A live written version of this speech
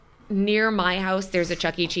near my house, there's a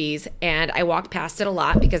Chuck E. Cheese, and I walk past it a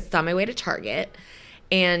lot because it's on my way to Target.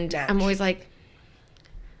 And I'm always like,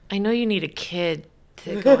 I know you need a kid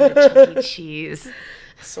to go to Chuck E. Cheese.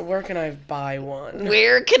 So where can I buy one?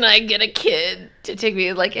 Where can I get a kid to take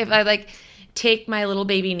me? Like, if I, like, take my little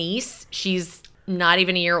baby niece, she's not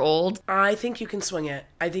even a year old. I think you can swing it.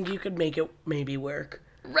 I think you could make it maybe work.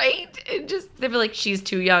 Right? They'd be like, she's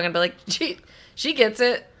too young. And be like, she gets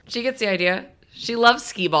it. She gets the idea. She loves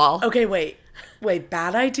skee ball. Okay, wait,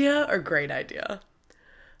 bad idea or great idea?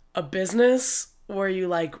 A business where you,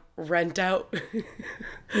 like, rent out,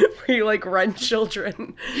 where you, like, rent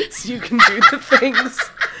children so you can do the things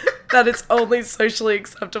that it's only socially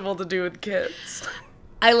acceptable to do with kids.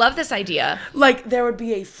 I love this idea. Like, there would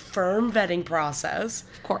be a firm vetting process.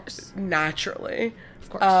 Of course. Naturally. Of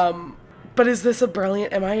course. But is this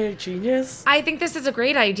am I a genius? I think this is a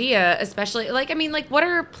great idea, especially, like, I mean, like, what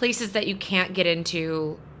are places that you can't get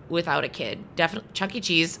into without a kid? Definitely Chuck E.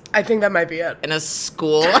 Cheese. I think that might be it. In a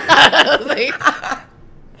school.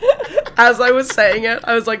 As I was saying it,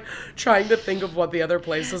 I was, like, trying to think of what the other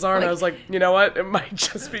places are, and I was like, you know what? It might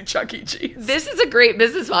just be Chuck E. Cheese. This is a great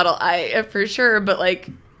business model, for sure, but, like,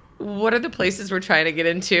 what are the places we're trying to get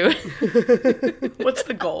into? What's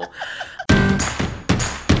the goal?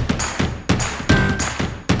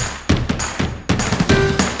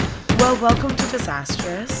 Well, welcome to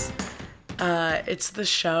Disastrous. It's the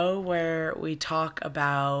show where we talk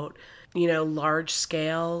about,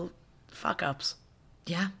 large-scale fuck-ups.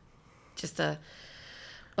 Yeah. Just a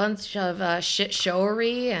bunch of shit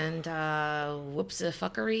showery and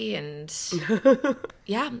whoops-a-fuckery and,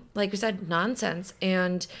 yeah, like we said, nonsense.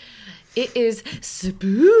 And it is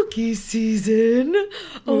spooky season.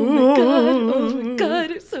 Oh my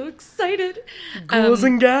God, I'm so excited. Ghouls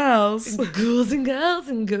and gals. Ghouls and gals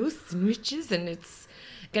and ghosts and witches, and it's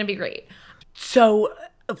going to be great. So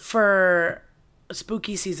for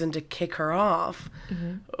spooky season to kick her off,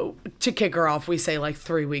 we say like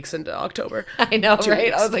 3 weeks into October. I know, 2 right?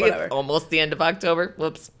 weeks, I was like, whatever. It's almost the end of October.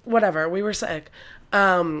 Whoops. Whatever, we were sick.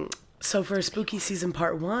 So for spooky season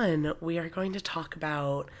part 1, we are going to talk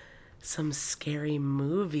about some scary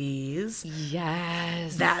movies.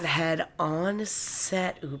 Yes. That had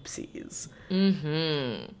on-set oopsies.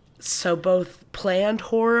 Mm-hmm. So both planned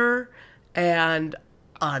horror and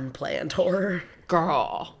unplanned horror.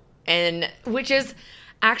 Girl. And which is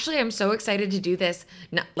actually, I'm so excited to do this.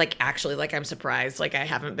 Not like actually, like I'm surprised. Like I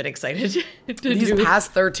haven't been excited to These do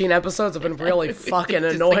past 13 episodes have been really fucking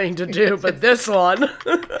annoying to do, but this one.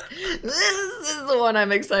 This is the one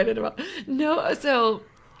I'm excited about. No, so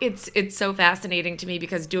it's so fascinating to me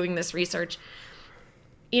because doing this research,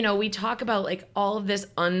 we talk about like all of this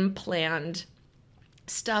unplanned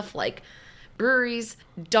stuff, like breweries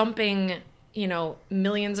dumping,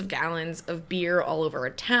 millions of gallons of beer all over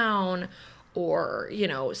a town, or,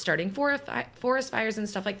 starting forest fires and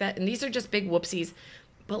stuff like that. And these are just big whoopsies.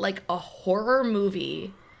 But like a horror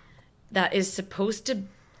movie that is supposed to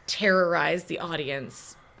terrorize the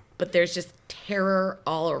audience, but there's just terror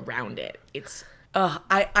all around it. It's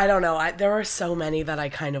I don't know. There were so many that I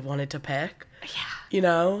kind of wanted to pick.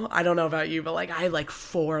 Yeah. I don't know about you, but like I had like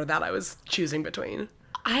 4 that I was choosing between.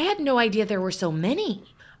 I had no idea there were so many.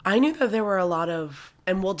 I knew that there were a lot of,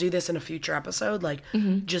 and we'll do this in a future episode, like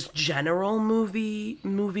just general movie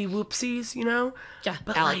whoopsies, Yeah,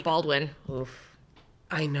 but Alec Baldwin. Oof.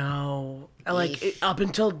 I know. Like up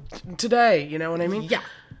until today, you know what I mean? Yeah.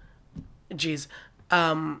 Jeez.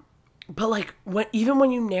 But like even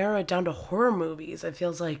when you narrow it down to horror movies, it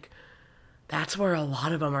feels like that's where a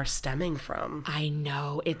lot of them are stemming from. I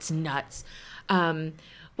know, it's nuts.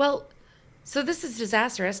 Well, so this is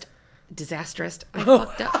disastrous. I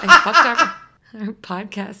fucked up our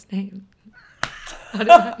podcast name.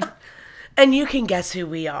 And you can guess who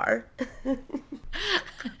we are.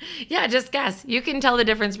 Yeah, just guess. You can tell the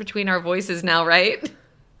difference between our voices now, right?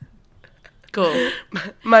 Cool.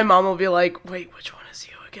 My mom will be like, "Wait, which one is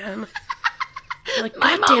you again?" I'm like,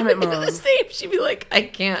 My God mom damn it, would do Mom. the same. She'd be like, I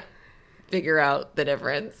can't figure out the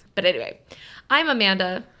difference. But anyway, I'm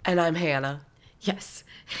Amanda. And I'm Hannah. Yes.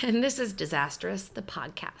 And this is Disastrous, the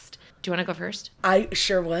podcast. Do you want to go first? I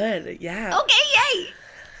sure would. Yeah. Okay,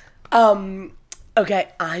 yay! Okay,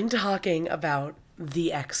 I'm talking about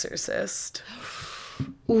The Exorcist.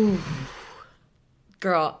 Ooh.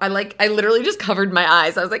 Girl, I literally just covered my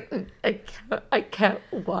eyes. I was like, I can't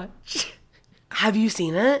watch. Have you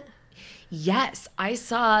seen it? Yes, I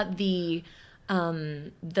saw the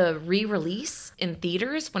re-release in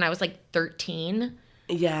theaters when I was like 13.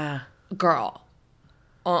 Yeah. Girl.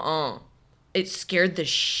 It scared the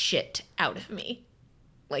shit out of me.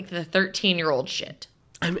 Like the 13-year-old shit.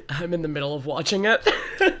 I'm in the middle of watching it.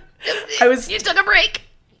 You took a break.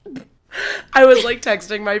 I was like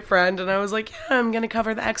texting my friend and I was like, yeah, I'm going to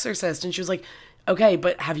cover The Exorcist. And she was like, okay,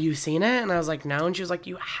 but have you seen it? And I was like, no. And she was like,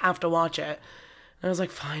 you have to watch it. And I was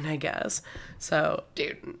like, fine, I guess. So,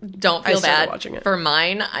 dude, don't feel bad. Watching it. For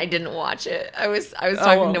mine, I didn't watch it. I was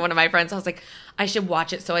talking to one of my friends. I was like, I should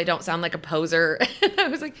watch it so I don't sound like a poser. And I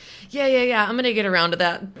was like, yeah. I'm going to get around to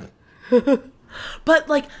that. But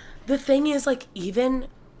like, the thing is, like, even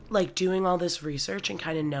like doing all this research and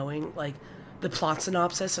kind of knowing like the plot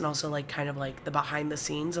synopsis and also like kind of like the behind the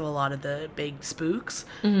scenes of a lot of the big spooks,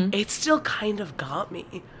 it still kind of got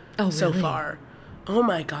me so far. Oh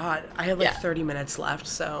my God. I have like 30 minutes left,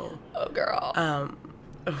 so. Oh girl. I'm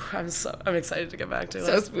excited to get back to it.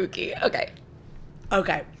 So spooky. Okay.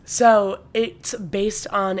 So it's based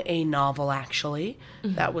on a novel actually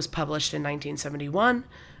that was published in 1971.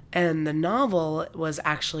 And the novel was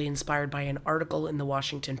actually inspired by an article in the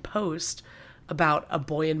Washington Post about a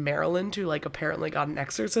boy in Maryland who like apparently got an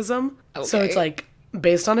exorcism. Okay. So it's like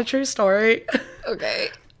based on a true story. Okay.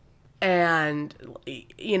 And,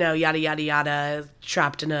 you know, yada, yada, yada,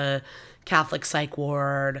 trapped in a Catholic psych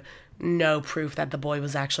ward. No proof that the boy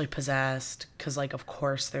was actually possessed. Because, like, of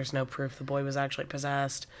course, there's no proof the boy was actually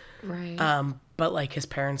possessed. Right. But, like, his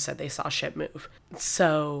parents said they saw shit move.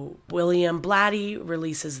 So William Blatty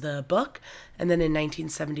releases the book. And then in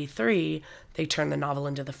 1973, they turn the novel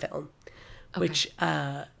into the film. Which,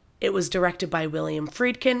 it was directed by William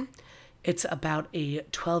Friedkin. It's about a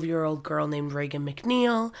 12-year-old girl named Regan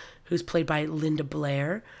McNeil, who's played by Linda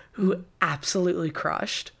Blair, who absolutely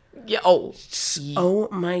crushed. Yeah. Oh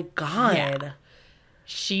my God. Yeah.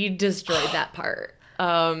 She destroyed that part.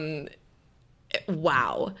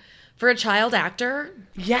 Wow. For a child actor.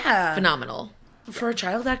 Yeah. Phenomenal. For a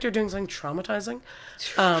child actor doing something traumatizing.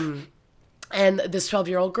 And this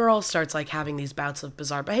 12-year-old girl starts like having these bouts of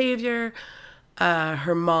bizarre behavior.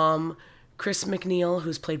 Her mom, Chris McNeil,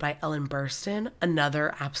 who's played by Ellen Burstyn,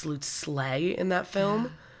 another absolute slay in that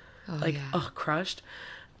film. Crushed.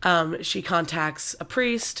 She contacts a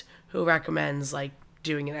priest who recommends like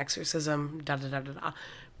doing an exorcism.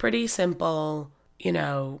 Pretty simple, you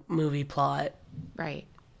know, movie plot. Right.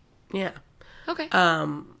 Yeah. Okay.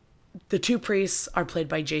 The two priests are played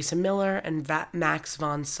by Jason Miller and Max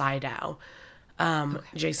von Sydow.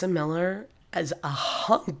 Jason Miller as a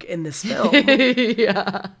hunk in this film.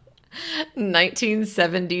 Yeah.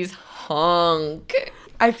 1970s hunk.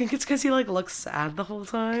 I think it's because he like looks sad the whole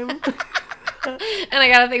time. And I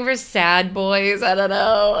got a thing for sad boys. I don't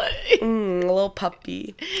know. A little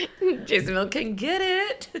puppy. Jason Miller can get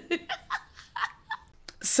it.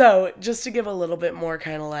 So, just to give a little bit more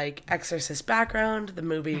kind of like Exorcist background, the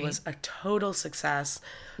movie was a total success.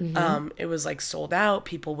 It was like sold out.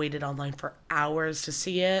 People waited online for hours to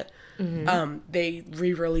see it. They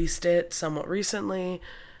re-released it somewhat recently.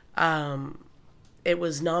 It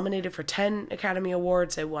was nominated for 10 Academy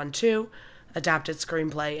Awards. It won 2, adapted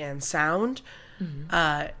screenplay and sound.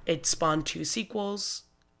 It spawned 2 sequels.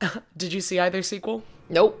 Did you see either sequel?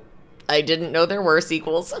 Nope. I didn't know there were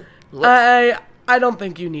sequels. I don't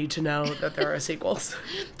think you need to know that there are sequels,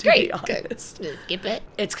 to be honest. Good. Skip it.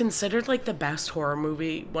 It's considered like the best horror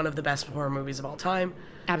movie, one of the best horror movies of all time.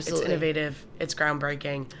 Absolutely. It's innovative. It's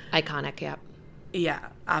groundbreaking. Iconic, yeah. Yeah,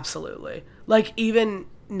 absolutely. Like, even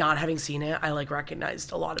not having seen it, I like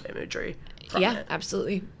recognized a lot of imagery from it.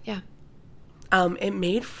 Absolutely. Yeah. It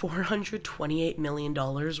made $428 million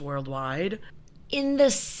worldwide. In the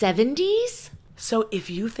 70s? So if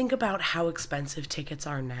you think about how expensive tickets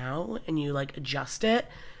are now and you like adjust it,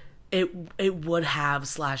 it would have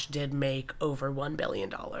 / did make over $1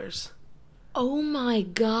 billion. Oh my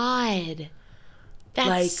God. That's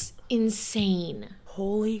like, insane.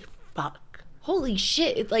 Holy fuck. Holy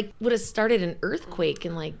shit. It like would have started an earthquake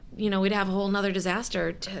and like, you know, we'd have a whole nother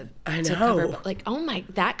disaster to cover. Like, oh my,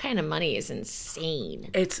 that kind of money is insane.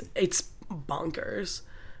 It's bonkers.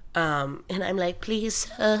 And I'm like, please,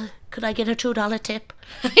 could I get a $2 tip?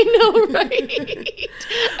 I know, right?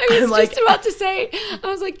 I was just about to say, I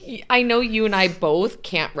was like, I know you and I both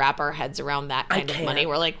can't wrap our heads around that kind of money.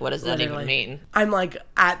 We're like, what does that even mean? I'm like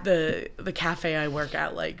at the cafe I work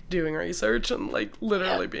at, like doing research and like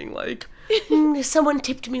literally being like, someone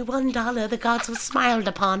tipped me $1, the gods have smiled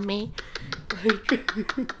upon me.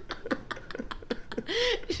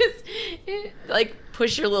 Just like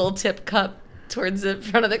push your little tip cup towards the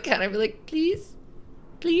front of the counter and be like, please,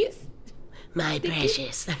 please. My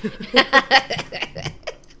precious.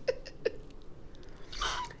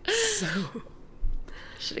 So.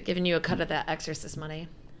 Should have given you a cut of that Exorcist money.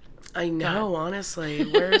 I know, honestly.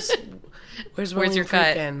 Where's your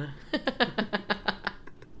cut?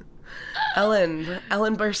 Ellen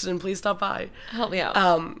Burstyn, please stop by. Help me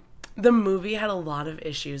out. The movie had a lot of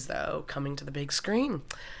issues, though, coming to the big screen.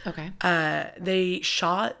 Okay. They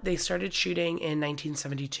started shooting in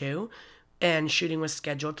 1972, and shooting was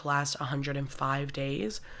scheduled to last 105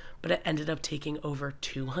 days, but it ended up taking over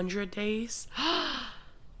 200 days.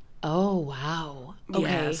 Oh, wow. Okay.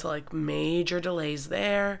 Yeah, so like major delays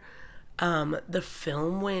there. The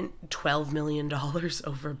film went $12 million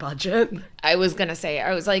over budget. I was going to say,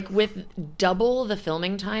 I was like, with double the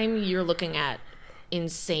filming time, you're looking at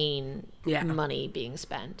insane money being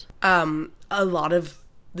spent. A lot of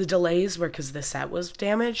the delays were because the set was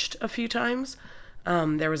damaged a few times.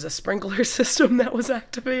 There was a sprinkler system that was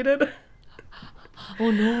activated.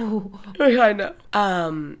 Oh, no. I know.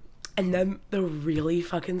 And then the really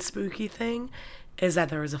fucking spooky thing is that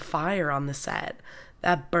there was a fire on the set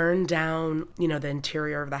that burned down, the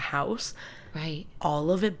interior of the house. Right. All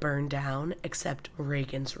of it burned down except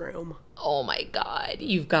Reagan's room. Oh my God.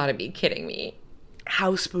 You've got to be kidding me.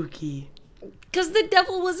 How spooky. Because the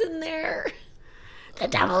devil was in there. The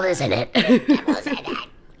devil is in it. The devil's in it.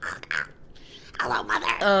 Hello,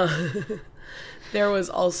 Mother. There was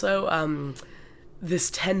also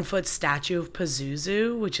this 10-foot statue of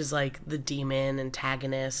Pazuzu, which is like the demon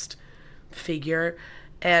antagonist figure.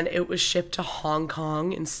 And it was shipped to Hong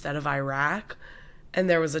Kong instead of Iraq. And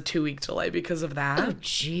there was a 2-week delay because of that. Oh,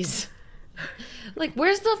 jeez. Like,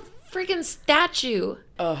 where's the freaking statue?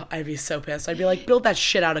 Oh, I'd be so pissed. I'd be like, build that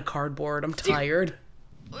shit out of cardboard. I'm tired.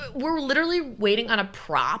 We're literally waiting on a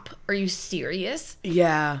prop. Are you serious?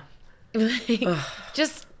 Yeah. Like,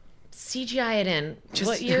 just CGI it in. Just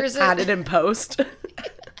what year is it? Add it in post.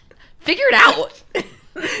 Figure it out.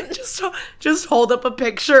 Just hold up a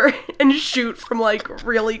picture and shoot from like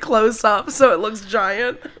really close up so it looks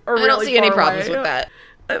giant. Or I don't see any problems with that.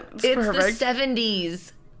 It's the perfect.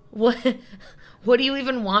 70s. What do you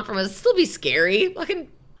even want from us? Still be scary. Fucking.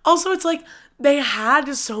 Also, it's like they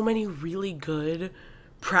had so many really good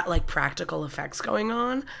practical effects going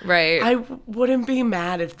on. Right. I wouldn't be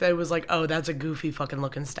mad if there was like, oh, that's a goofy fucking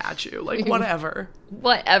looking statue. Like, whatever.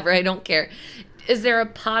 Whatever. I don't care. Is there a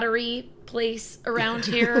pottery place around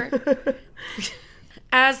here?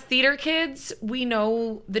 As theater kids, we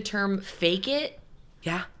know the term fake it.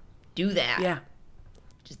 Yeah. Do that. Yeah.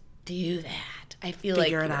 Just do that. I feel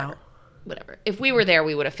Figure like it out. Whatever. If we were there,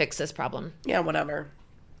 we would have fixed this problem. Yeah, whatever.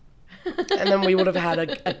 And then we would have had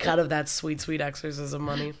a cut of that sweet, sweet exorcism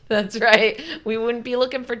money. That's right. We wouldn't be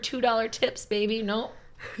looking for $2 tips, baby. No,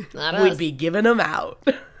 not us. We'd be giving them out.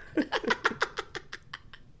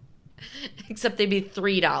 Except they'd be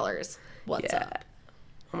 $3. What's up?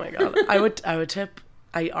 Oh my God. I would tip.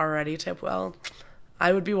 I already tip well.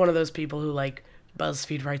 I would be one of those people who like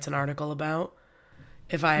BuzzFeed writes an article about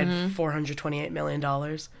if I had $428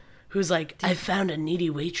 million. Who's like, I found a needy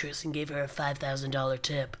waitress and gave her a $5,000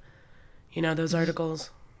 tip. You know those articles?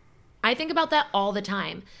 I think about that all the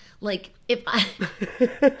time. Like, if I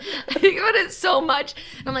think about it so much.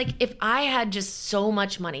 And I'm like, if I had just so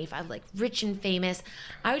much money, if I was like rich and famous,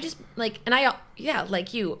 I would just like, and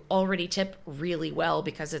like you, already tip really well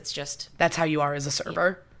because it's just. That's how you are as a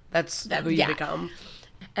server. That's who you become.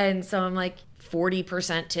 And so I'm like,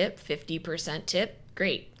 40% tip, 50% tip.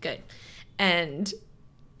 Great, good. And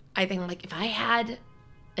I think like if I had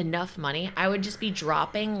enough money, I would just be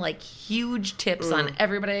dropping like huge tips on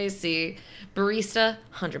everybody I see. Barista,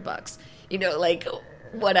 $100. You know, like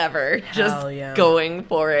whatever. Just going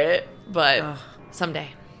for it. But someday.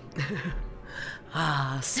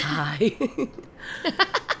 Sigh.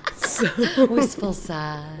 Wistful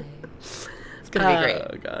sigh. It's gonna be great.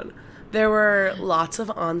 Oh God. There were lots of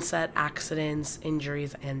on-set accidents,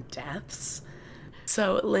 injuries, and deaths.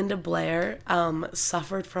 So Linda Blair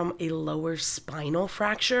suffered from a lower spinal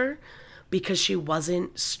fracture because she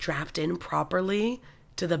wasn't strapped in properly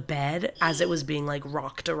to the bed as it was being like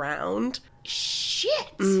rocked around.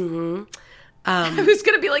 Shit. Mm-hmm. I was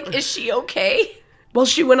gonna be like, is she okay? Well,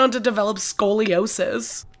 she went on to develop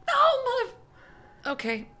scoliosis. Oh,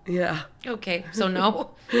 Okay. Yeah. Okay. So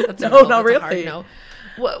no. That's not really. No.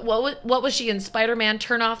 What was she in Spider-Man?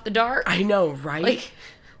 Turn off the dark. I know, right? Like.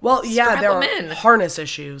 Well, yeah, there are in. harness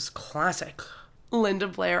issues. Classic. Linda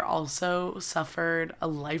Blair also suffered a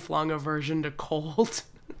lifelong aversion to cold.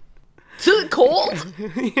 To the cold?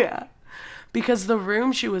 Yeah. Because the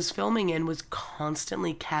room she was filming in was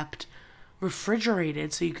constantly kept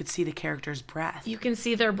refrigerated so you could see the character's breath. You can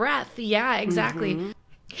see their breath. Yeah, exactly. Mm-hmm.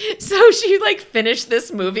 So she like finished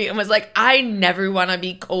this movie and was like, I never want to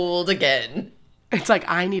be cold again. It's like,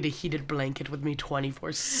 I need a heated blanket with me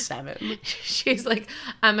 24/7. She's like,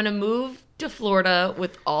 I'm going to move to Florida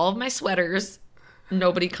with all of my sweaters.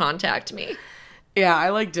 Nobody contact me. Yeah, I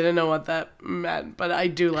like didn't know what that meant, but I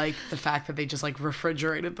do like the fact that they just like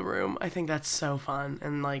refrigerated the room. I think that's so fun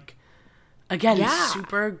and like again, Yeah.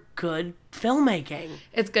 super good filmmaking.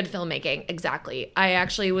 It's good filmmaking, exactly. I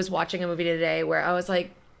actually was watching a movie today where I was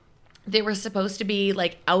like, they were supposed to be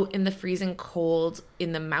like out in the freezing cold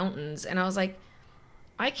in the mountains, and I was like,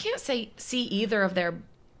 I can't see either of their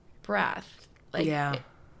breath. Like, Yeah.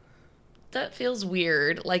 that feels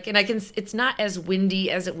weird. Like, and it's not as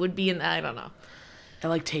windy as it would be I don't know. It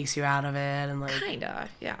like takes you out of it and like Kinda,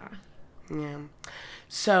 yeah. yeah.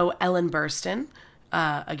 So Ellen Burstyn,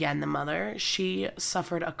 again the mother, she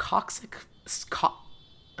suffered a Coccyx.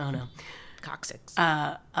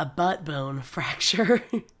 a butt bone fracture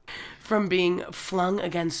from being flung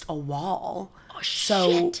against a wall. Oh,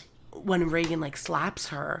 So shit. when Reagan like slaps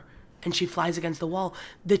her and she flies against the wall,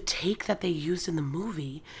 the take that they used in the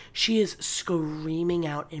movie, she is screaming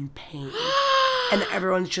out in pain. And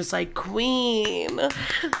everyone's just like, Queen,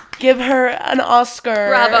 give her an Oscar.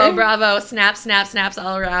 Bravo, bravo. Snap, snap, snaps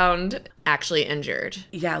all around. Actually injured.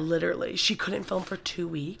 Yeah, literally. She couldn't film for 2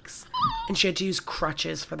 weeks. And she had to use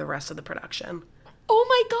crutches for the rest of the production. Oh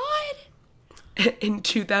my God. In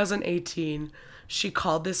 2018, she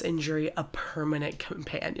called this injury a permanent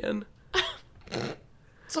companion.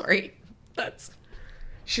 Sorry.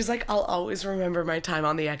 She's like, I'll always remember my time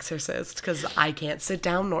on The Exorcist because I can't sit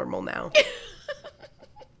down normal now.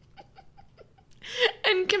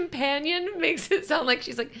 And companion makes it sound like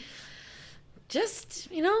she's like, just,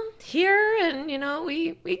 here, and,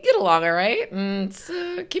 we get along all right, and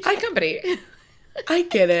keeps me company. I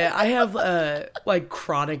get it. I have, like,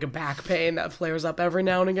 chronic back pain that flares up every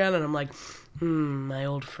now and again, and I'm like, my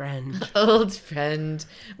old friend. Old friend.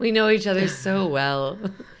 We know each other so well.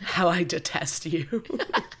 How I detest you.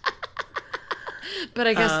 But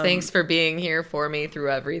I guess thanks for being here for me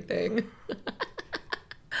through everything.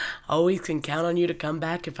 Always can count on you to come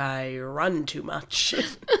back if I run too much.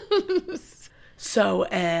 So,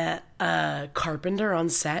 a carpenter on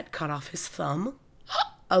set cut off his thumb.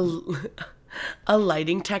 A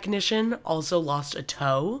lighting technician also lost a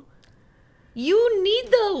toe. You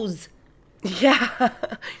need those. Yeah.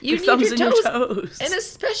 You need thumbs your and toes, your toes. and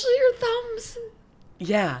especially your thumbs.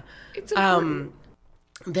 Yeah. It's important.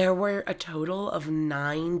 There were a total of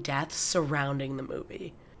 9 deaths surrounding the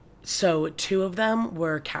movie. So 2 of them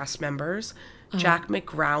were cast members. Jack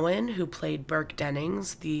McGowan, who played Burke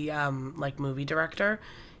Dennings, the movie director,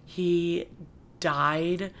 he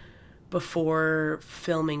died before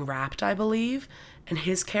filming wrapped, I believe, and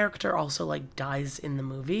his character also like dies in the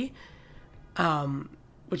movie,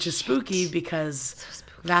 which is spooky because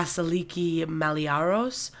Vasiliki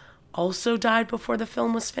Maliaros also died before the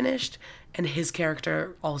film was finished, and his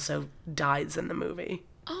character also dies in the movie.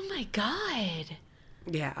 Oh my God.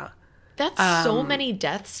 Yeah. That's so many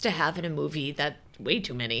deaths to have in a movie. That's way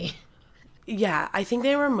too many. Yeah, I think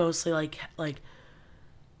they were mostly like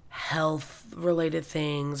health related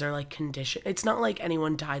things or like condition. It's not like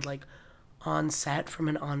anyone died like on set from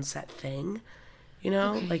an on-set thing,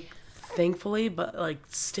 like thankfully, but like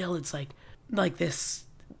still it's like this,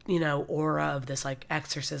 aura of this like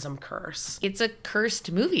exorcism curse. It's a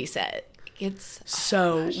cursed movie set.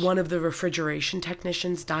 One of the refrigeration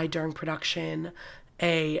technicians died during production.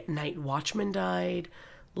 A night watchman died.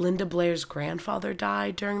 Linda Blair's grandfather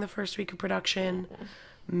died during the first week of production.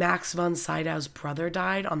 Max von Sydow's brother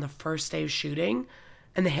died on the first day of shooting,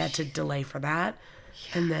 and they had to delay for that.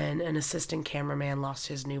 Yeah. And then an assistant cameraman lost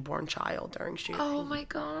his newborn child during shooting. Oh my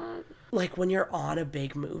God. Like when you're on a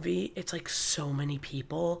big movie, it's like so many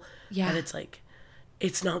people. Yeah. And it's like,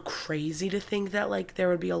 it's not crazy to think that like there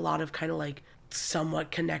would be a lot of kind of like somewhat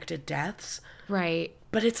connected deaths. Right.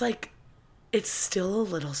 But it's like, it's still a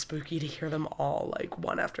little spooky to hear them all like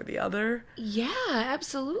one after the other. Yeah,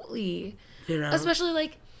 absolutely. Especially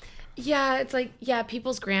like, yeah, it's like, yeah,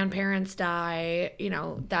 people's grandparents die,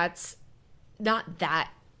 that's not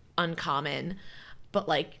that uncommon, but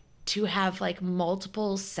like to have like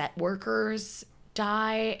multiple set workers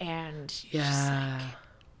die and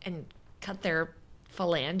and cut their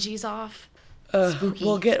phalanges off. Spooky.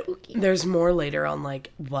 Spooky. There's more later on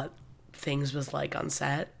like what things was like on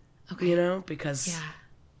set. Okay. Because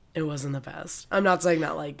it wasn't the best. I'm not saying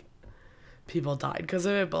that, like, people died because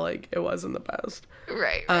of it, but, like, it wasn't the best.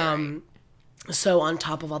 Right. So on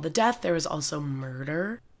top of all the death, there was also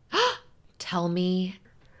murder. Tell me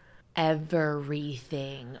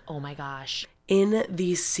everything. Oh, my gosh. In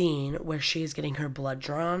the scene where she's getting her blood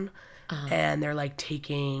drawn and they're, like,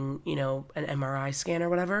 taking, an MRI scan or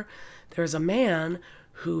whatever, there's a man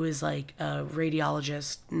who is like a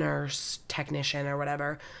radiologist, nurse, technician, or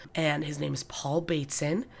whatever. And his name is Paul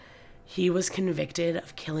Bateson. He was convicted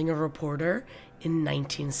of killing a reporter in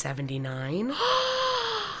 1979.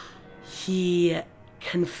 He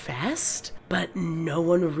confessed, but no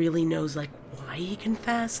one really knows, like, why he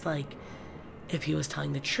confessed. Like, if he was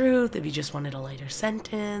telling the truth, if he just wanted a lighter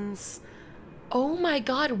sentence. Oh my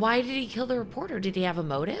God, why did he kill the reporter? Did he have a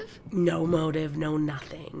motive? No motive, no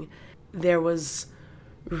nothing. There was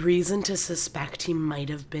reason to suspect he might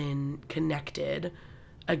have been connected.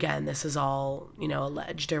 Again, this is all,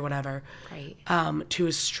 alleged or whatever. Right. To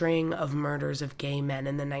a string of murders of gay men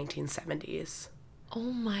in the 1970s.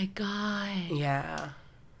 Oh my God. Yeah.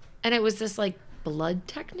 And it was this, like, blood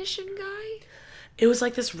technician guy? It was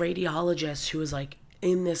like this radiologist who was, like,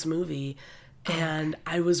 in this movie. And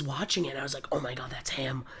I was watching it and I was like, oh my God, that's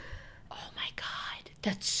him. Oh my God.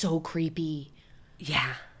 That's so creepy.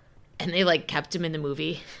 Yeah. And they, like, kept him in the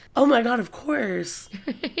movie. Oh my God, of course.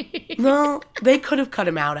 No, they could have cut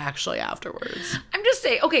him out actually afterwards. I'm just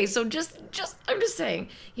saying, okay, so I'm just saying,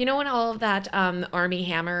 when all of that Army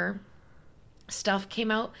Hammer stuff came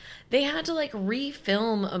out, they had to, like,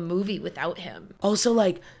 refilm a movie without him. Also,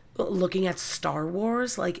 like, looking at Star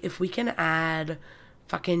Wars, like, if we can add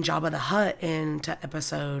fucking Jabba the Hutt into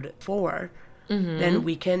episode 4, then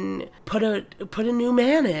we can put a new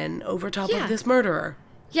man in over top of this murderer.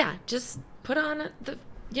 Yeah, just put on the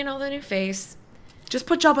new face. Just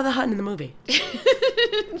put Jabba the Hutt in the movie.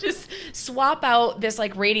 Just swap out this,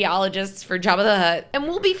 like, radiologist for Jabba the Hutt, and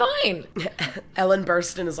we'll be fine. Ellen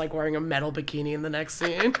Burstyn is, like, wearing a metal bikini in the next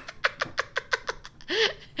scene.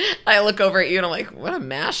 I look over at you and I'm like, what a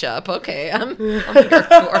mashup. Okay, I'm here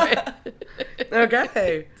for it.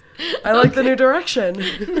 Okay. I like the new direction.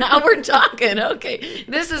 Now we're talking. Okay.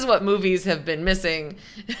 This is what movies have been missing.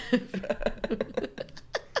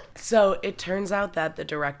 So it turns out that the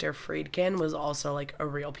director Friedkin was also, like, a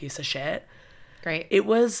real piece of shit. Great. It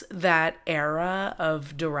was that era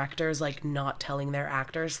of directors, like, not telling their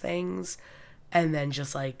actors things and then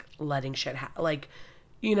just, like, letting shit happen. Like,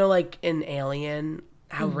 like in Alien,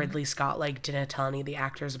 how Ridley Scott, like, didn't tell any of the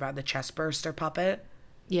actors about the chest burster puppet.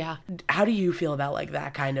 Yeah. How do you feel about, like,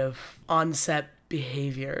 that kind of on-set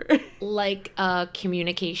behavior? Like,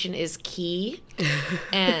 communication is key.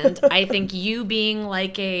 And I think you being,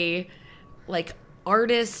 like, a, like,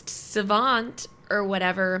 artist savant or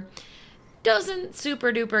whatever doesn't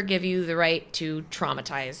super duper give you the right to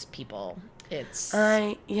traumatize people. It's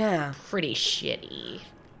pretty shitty.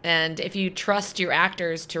 And if you trust your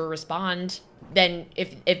actors to respond, then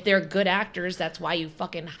if they're good actors, that's why you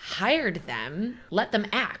fucking hired them. Let them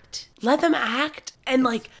act. Let them act. And,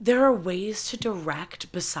 like, there are ways to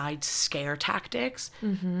direct besides scare tactics.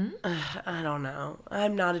 I don't know.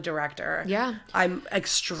 I'm not a director. Yeah. I'm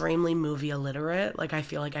extremely movie illiterate. Like, I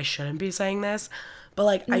feel like I shouldn't be saying this. But,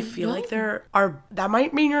 like, I feel like that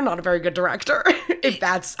might mean you're not a very good director if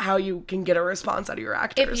that's how you can get a response out of your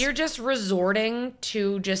actors. If you're just resorting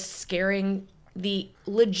to just scaring the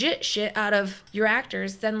legit shit out of your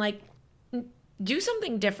actors, then, like, do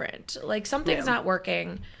something different. Like, something's not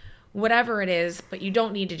working, whatever it is, but you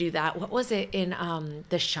don't need to do that. What was it in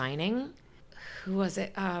The Shining? Who was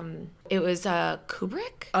it? It was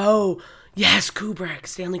Kubrick? Oh, yes, Kubrick.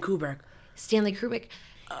 Stanley Kubrick.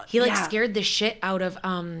 He, like, scared the shit out of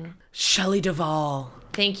Shelley Duvall.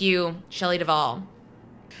 Thank you, Shelley Duvall.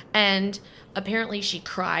 And apparently she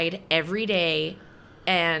cried every day,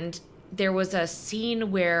 and there was a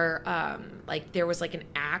scene where like, there was, like, an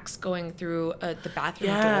axe going through the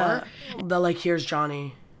bathroom door. The, like, here's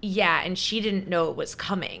Johnny. Yeah, and she didn't know it was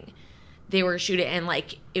coming. They were shooting, and,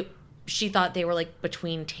 like, she thought they were, like,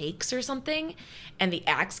 between takes or something, and the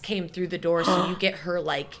axe came through the door, so you get her,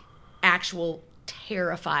 like, actual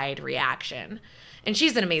terrified reaction. And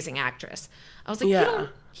she's an amazing actress. I was like,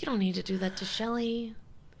 you don't need to do that to Shelley.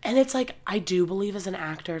 And it's like, I do believe as an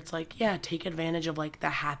actor, it's like, yeah, take advantage of, like, the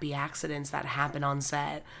happy accidents that happen on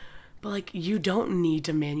set. But, like, you don't need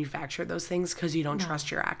to manufacture those things because you don't trust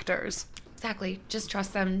your actors. Exactly. Just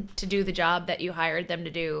trust them to do the job that you hired them to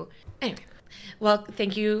do. Anyway, well,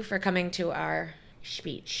 thank you for coming to our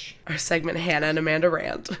speech. Our segment, Hannah and Amanda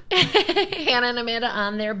Rant. Hannah and Amanda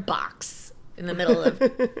on their box in the middle of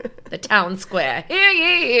the town square. Hear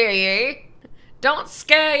ye, hear ye. Don't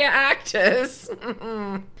scare your actors.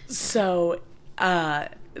 So,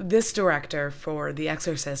 this director for The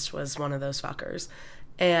Exorcist was one of those fuckers.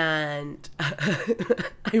 And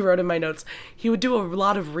I wrote in my notes, he would do a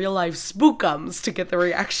lot of real-life spookums to get the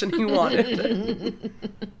reaction he wanted.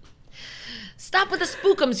 Stop with the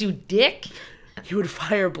spookums, you dick. He would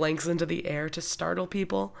fire blanks into the air to startle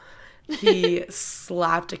people. He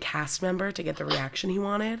slapped a cast member to get the reaction he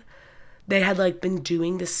wanted. They had, like, been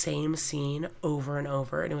doing the same scene over and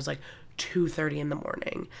over, and it was, like, 2:30 in the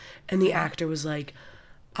morning. And the actor was like,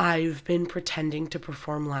 I've been pretending to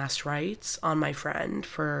perform last rites on my friend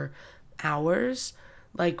for hours.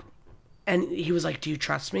 Like, and he was like, do you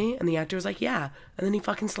trust me? And the actor was like, yeah. And then he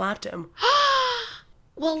fucking slapped him.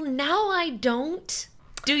 Well, now I don't.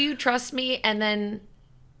 Do you trust me? And then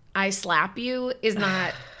I slap you is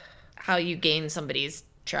not how you gain somebody's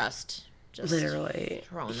trust. Just Literally.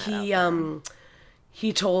 throwing that out there.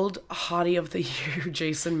 He told Hottie of the Year,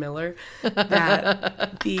 Jason Miller,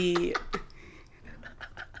 that the...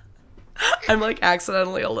 I'm like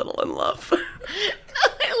accidentally a little in love.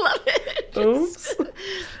 I love it. Oops.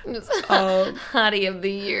 Hottie of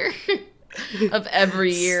the Year. Of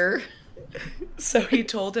every year. So he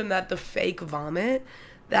told him that the fake vomit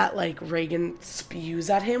that like Reagan spews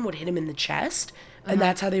at him would hit him in the chest. And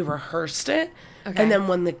that's how they rehearsed it. Okay. And then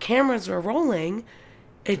when the cameras were rolling,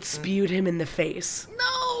 it spewed him in the face.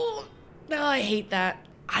 No, I hate that.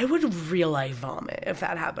 I would real life vomit if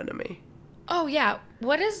that happened to me. Oh, yeah.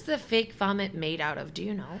 What is the fake vomit made out of? Do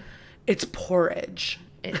you know? It's porridge.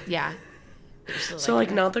 Yeah. So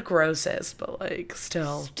like not the grossest, but like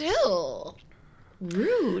still. Still.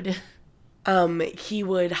 Rude. He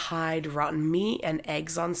would hide rotten meat and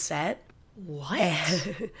eggs on set. What?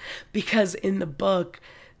 Because in the book,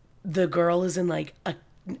 the girl is in like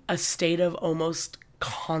a state of almost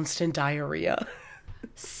constant diarrhea.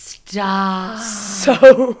 Stop.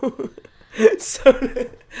 So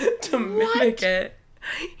to mimic it,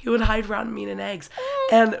 he would hide rotten meat and eggs.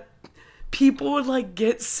 And people would like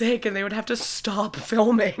get sick and they would have to stop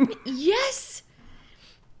filming. Yes.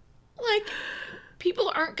 Like,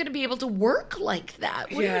 people aren't going to be able to work like that.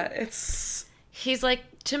 He's like,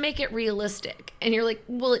 to make it realistic. And you're like,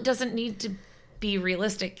 well, it doesn't need to be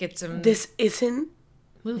realistic. It's This isn't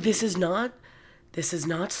movie. This is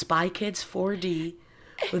not Spy Kids 4D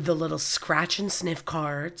with the little scratch and sniff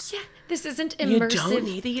cards. Yeah, this isn't You immersive don't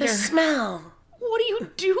need theater. the smell. What are you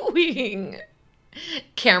doing?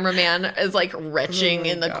 Cameraman is like retching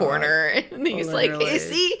in the God. corner. And he's like, Literally. hey,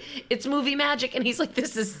 see, it's movie magic. And he's like,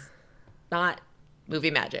 this is not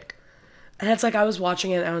movie magic. And it's like I was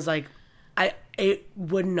watching it and I was like, it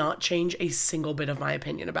would not change a single bit of my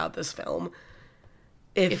opinion about this film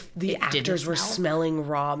if the it didn't actors were smell. smelling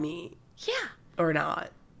raw meat Yeah. or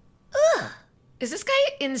not. Is this guy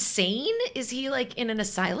insane? Is he like in an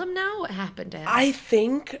asylum now? What happened to him? I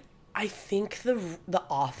think the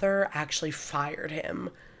author actually fired him.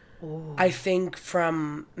 Ooh. I think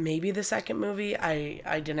from maybe the second movie.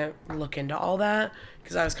 I didn't look into all that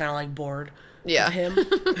because I was kind of like bored. Yeah. Of him.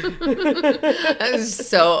 I was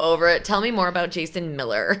so over it. Tell me more about Jason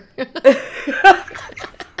Miller.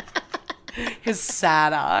 His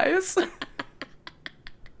sad eyes.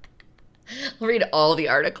 I'll read all the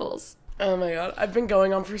articles. Oh my god, I've been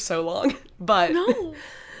going on for so long. But No.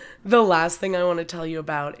 the last thing I want to tell you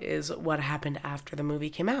about is what happened after the movie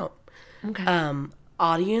came out. Okay.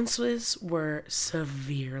 Audiences were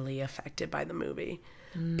severely affected by the movie.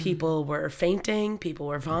 People were fainting, people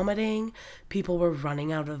were vomiting, people were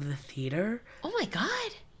running out of the theater. Oh my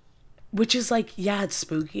God. Which is like, yeah, it's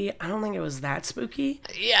spooky. I don't think it was that spooky.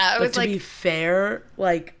 Yeah, it But was to like, be fair,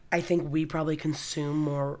 like, I think we probably consume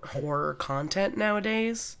more horror content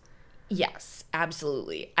nowadays. yes,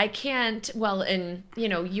 absolutely. I can't, well, and you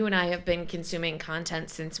know, you and I have been consuming content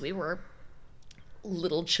since we were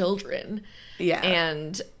little children. Yeah.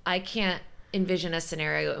 And I can't envision a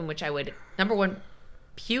scenario in which I would, number one,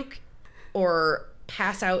 puke or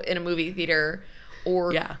pass out in a movie theater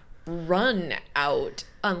or Yeah. run out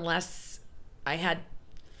unless I had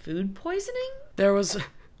food poisoning. There was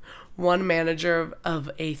one manager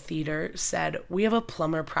of a theater said, "We have a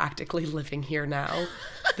plumber practically living here now.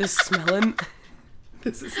 This smelling,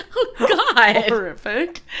 this is Oh God.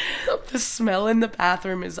 horrific. The smell in the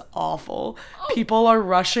bathroom is awful. People are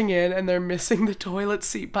rushing in and they're missing the toilet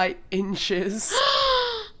seat by inches."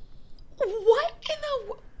 What in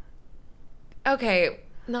the Okay,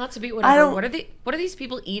 not to be whatever. What are these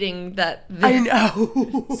people eating that I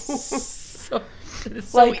know. so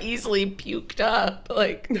Like- easily puked up?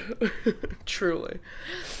 Like, Truly.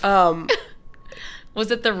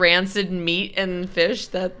 was it the rancid meat and fish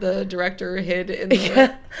that the director hid in the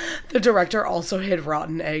Yeah. The director also hid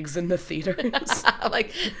rotten eggs in the theaters.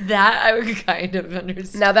 like that? I would kind of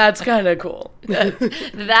understand. Now that's kind of cool.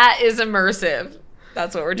 That is immersive.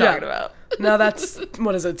 That's what we're talking about. Now that's,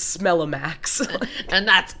 what is it, Smell-O-Max. And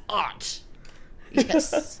that's art.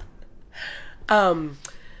 Yes.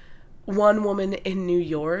 One woman in New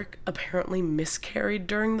York apparently miscarried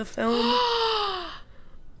during the film,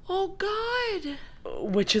 Oh God.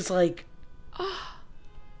 which is like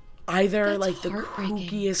either That's like the heartbreaking.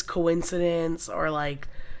 kookiest coincidence or like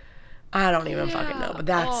I don't even fucking know, but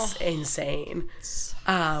that's insane.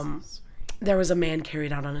 There was a man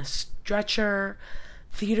carried out on a stretcher.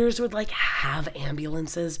 Theaters would like have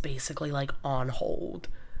ambulances basically like on hold.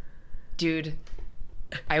 Dude,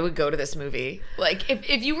 I would go to this movie. Like,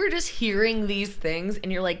 if you were just hearing these things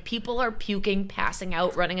and you're like, people are puking, passing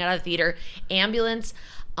out, running out of the theater, ambulance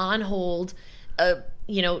on hold,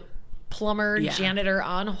 plumber, janitor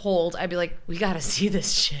on hold, I'd be like, we gotta see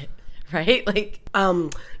this shit, right? Like,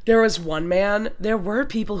 there were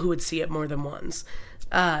people who would see it more than once.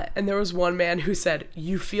 And there was one man who said,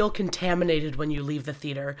 you feel contaminated when you leave the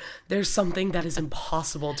theater. There's something that is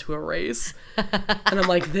impossible to erase. And I'm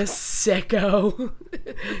like, this sicko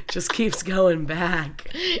just keeps going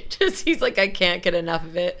back. He's like, I can't get enough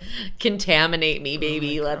of it. Contaminate me,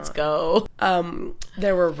 baby. Let's go.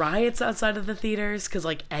 There were riots outside of the theaters because,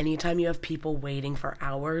 like, anytime you have people waiting for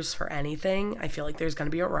hours for anything, I feel like there's going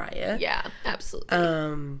to be a riot. Yeah,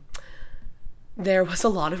 absolutely. There was a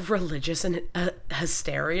lot of religious and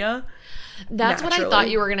hysteria. That's naturally. what I thought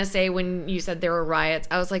you were going to say when you said there were riots.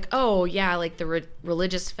 I was like, oh, yeah, like the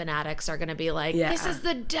religious fanatics are going to be like, this is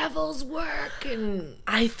the devil's work. And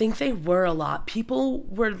I think they were a lot. People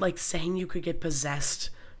were, like, saying you could get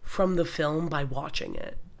possessed from the film by watching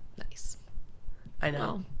it. Nice. I know.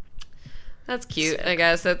 Well, that's cute, I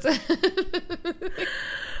guess. That's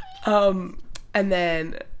And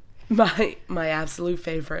then my absolute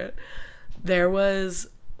favorite, there was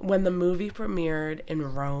when the movie premiered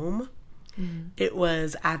in Rome, it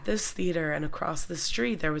was at this theater, and across the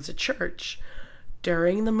street there was a church.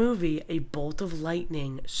 During the movie, a bolt of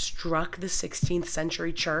lightning struck the 16th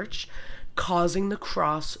century church, causing the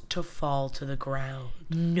cross to fall to the ground.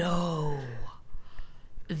 No.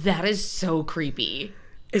 That is so creepy.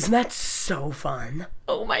 Isn't that so fun?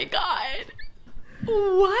 Oh my God.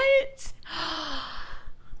 What?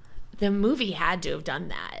 The movie had to have done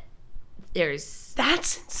that.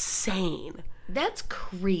 That's insane. That's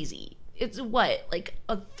crazy. It's what, like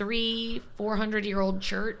a 400-year-old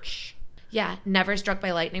church? Yeah, never struck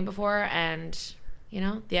by lightning before, and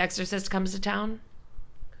the exorcist comes to town.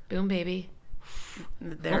 Boom, baby.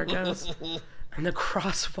 There it goes. And the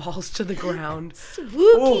cross falls to the ground. Spooky.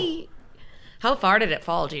 Ooh. How far did it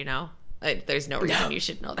fall, do you know? There's no reason you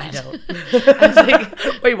should know that. I don't. I was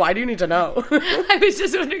like, wait, why do you need to know? I was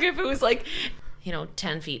just wondering if it was like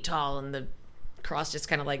 10 feet tall and the cross just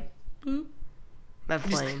kind of like, boop.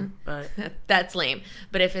 That's lame, but that's lame.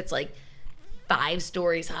 But if it's like 5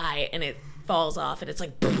 stories high and it falls off and it's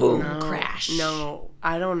like boom, crash. No,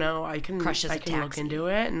 I don't know. I can look into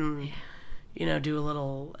it and do a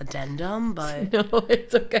little addendum, but no,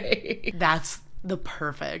 it's okay. That's the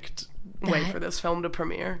perfect way for this film to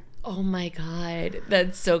premiere. Oh my God,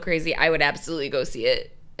 that's so crazy. I would absolutely go see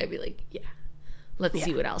it. I'd be like, let's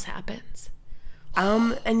see what else happens.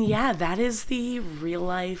 And yeah, that is the real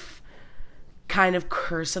life kind of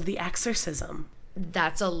curse of the exorcism.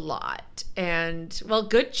 That's a lot. And well,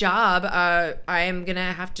 good job. I am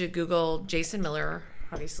gonna have to Google Jason Miller,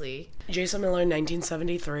 obviously. Jason Miller,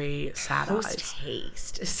 1973, Sad Eyes. Post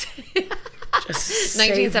haste. Just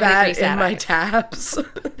save that in my tabs.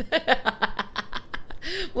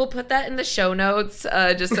 We'll put that in the show notes,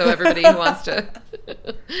 just so everybody who wants to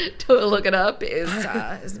look it up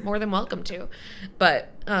is more than welcome to.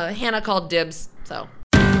 But Hannah called dibs, so.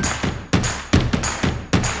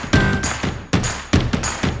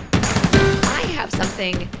 I have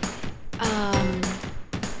something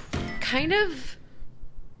kind of,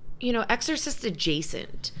 Exorcist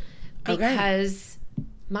adjacent, because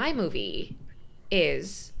my movie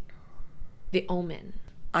is The Omen.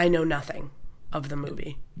 I know nothing of the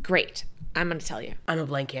movie. Great. I'm going to tell you. I'm a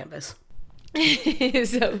blank canvas.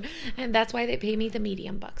 And that's why they pay me the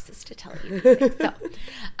medium bucks, is to tell you.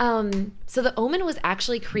 So The Omen was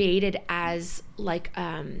actually created as like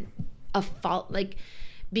a fault, like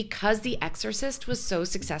because The Exorcist was so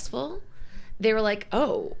successful, they were like,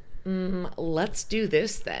 let's do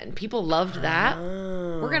this then. People loved that.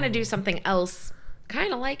 We're going to do something else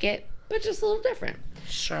kind of like it, but just a little different.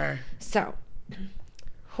 Sure. So,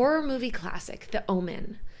 horror movie classic, The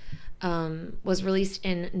Omen, was released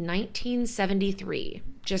in 1973,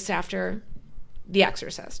 just after The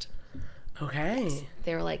Exorcist. Okay.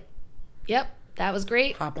 They were like, yep, that was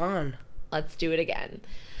great. Hop on. Let's do it again.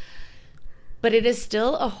 But it is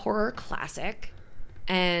still a horror classic,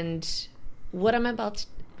 and what I'm about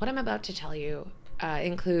to tell you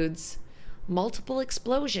includes multiple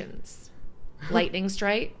explosions, lightning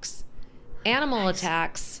strikes, animal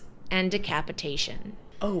attacks, and decapitation.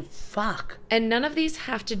 Oh, fuck. And none of these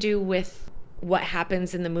have to do with what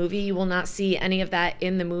happens in the movie. You will not see any of that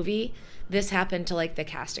in the movie. This happened to like the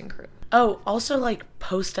cast and crew. Oh, also like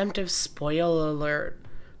post-emptive spoiler alert.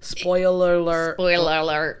 Spoiler alert. Spoiler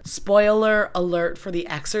alert. Spoiler alert for The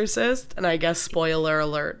Exorcist, and I guess spoiler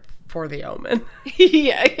alert for The Omen.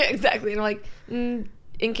 Yeah, exactly. And I'm like,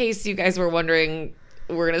 in case you guys were wondering,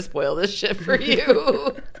 we're going to spoil this shit for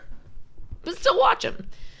you. But still watch them.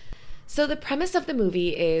 So the premise of the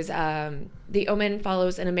movie is The Omen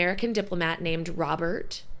follows an American diplomat named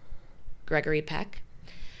Robert Gregory Peck,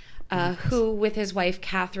 who, with his wife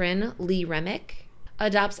Catherine Lee Remick,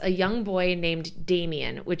 adopts a young boy named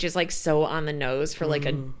Damien, which is like so on the nose for like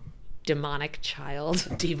a demonic child.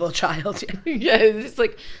 Devil child, yeah. Yeah, it's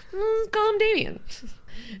like, call him Damien.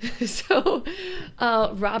 So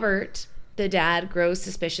Robert, the dad, grows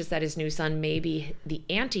suspicious that his new son may be the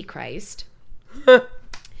Antichrist.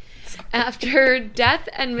 After death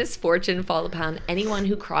and misfortune fall upon anyone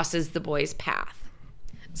who crosses the boy's path.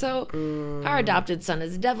 So our adopted son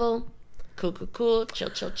is a devil. Cool,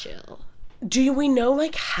 chill. Do we know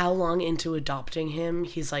like how long into adopting him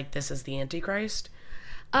he's like, this is the Antichrist?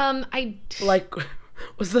 Like,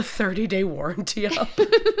 was the 30-day warranty up?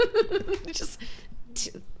 Just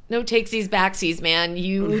no takesies backsies, man.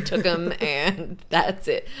 You took him and that's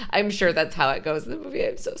it. I'm sure that's how it goes in the movie.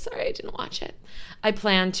 I'm so sorry I didn't watch it. I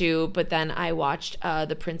planned to, but then I watched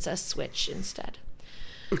The Princess Switch instead.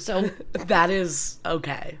 So that is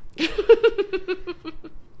okay.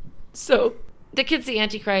 So the kid's the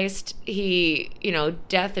Antichrist. He,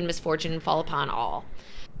 death and misfortune fall upon all.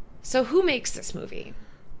 So who makes this movie?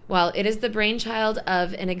 Well, it is the brainchild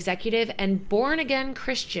of an executive and born-again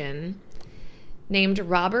Christian named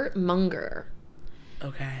Robert Munger.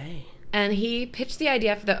 Okay. And he pitched the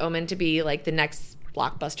idea for The Omen to be like the next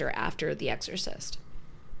blockbuster after The Exorcist.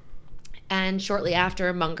 And shortly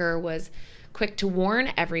after, Munger was quick to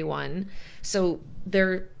warn everyone. So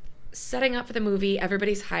they're setting up for the movie.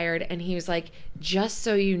 Everybody's hired. And he was like, just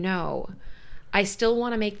so you know, I still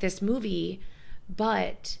want to make this movie,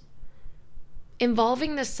 but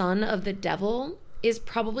involving the son of the devil is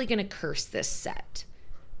probably going to curse this set.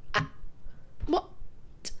 What?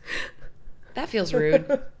 That feels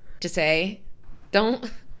rude to say.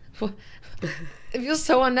 Don't. It feels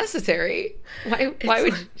so unnecessary.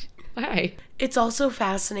 Why? It's also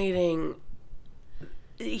fascinating.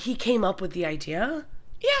 He came up with the idea?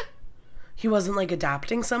 Yeah. He wasn't like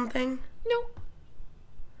adapting something? No.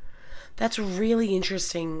 That's really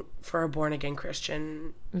interesting for a born-again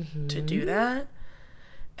Christian to do that.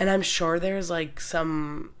 And I'm sure there's like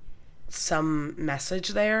some message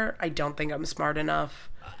there. I don't think I'm smart enough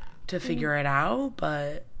to figure it out,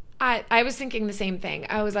 but I was thinking the same thing.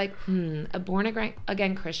 I was like, a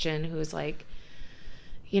born-again Christian who's like,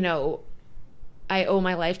 I owe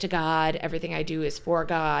my life to God. Everything I do is for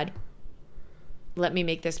God. Let me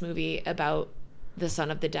make this movie about the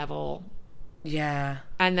son of the devil. Yeah.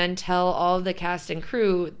 And then tell all of the cast and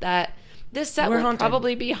crew that this set will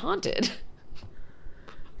probably be haunted.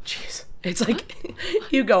 Jeez. It's like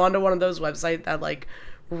you go onto one of those websites that like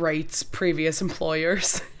rates previous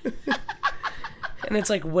employers. And it's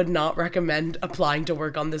like, would not recommend applying to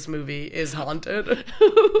work on this movie, is haunted.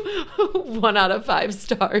 1 out of 5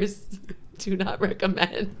 stars. Do not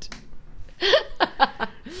recommend.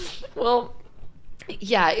 Well,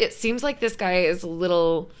 yeah, it seems like this guy is a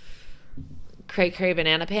little cray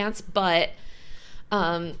banana pants, but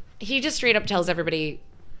he just straight up tells everybody,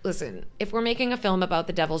 listen, if we're making a film about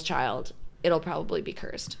the devil's child, it'll probably be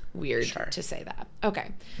cursed. Weird to say that.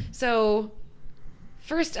 Okay, so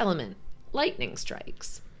first element, lightning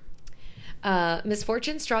strikes.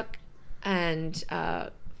 Misfortune struck, and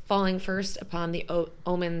falling first upon the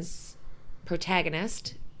Omen's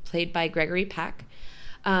protagonist, played by Gregory Peck.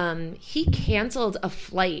 He canceled a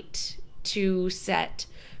flight to set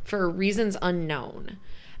for reasons unknown.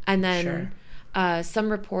 And then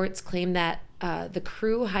some reports claim that the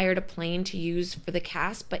crew hired a plane to use for the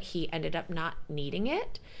cast, but he ended up not needing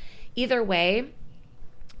it. Either way,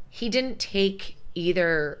 he didn't take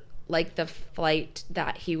either like the flight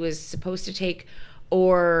that he was supposed to take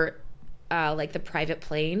or like the private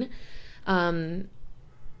plane,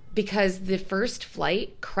 because the first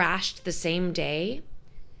flight crashed the same day,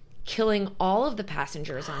 killing all of the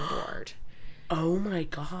passengers on board. Oh my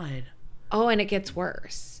God. Oh, and it gets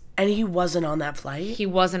worse. And he wasn't on that flight? He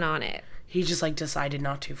wasn't on it. He just like decided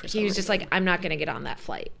not to for some reason. He was just like, I'm not going to get on that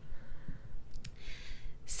flight.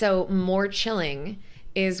 So more chilling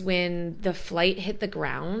is when the flight hit the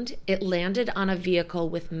ground, it landed on a vehicle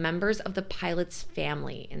with members of the pilot's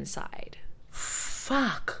family inside.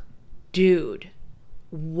 Fuck. Dude,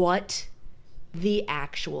 what the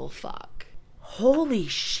actual fuck? Holy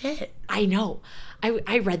shit. I know.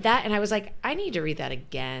 I read that and I was like, I need to read that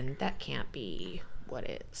again. That can't be what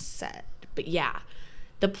it said. But yeah,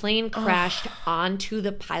 the plane crashed onto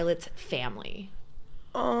the pilot's family.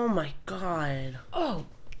 Oh my God. Oh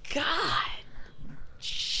God.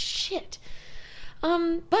 Shit.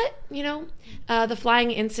 But, the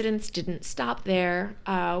flying incidents didn't stop there.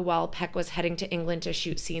 While Peck was heading to England to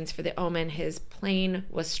shoot scenes for The Omen, his plane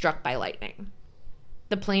was struck by lightning.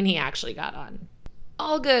 The plane he actually got on.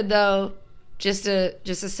 All good, though. Just a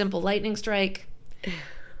simple lightning strike.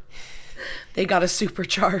 They got a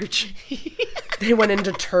supercharge. They went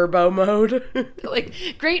into turbo mode. Like,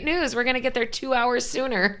 great news. We're going to get there 2 hours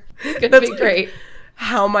sooner. It's going to be great.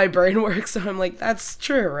 How my brain works. So I'm like, that's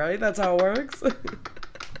true, right? That's how it works.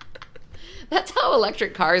 That's how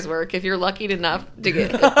electric cars work. If you're lucky enough to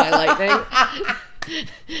get hit by lightning.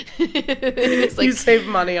 It's like, you save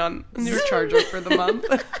money on your charger for the month.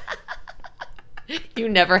 You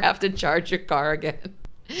never have to charge your car again.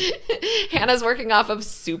 Hannah's working off of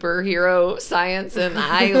superhero science, and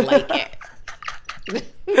I like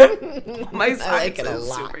it. My science like it a is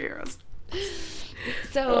lot. Superheroes.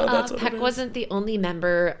 So Peck wasn't the only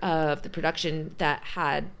member of the production that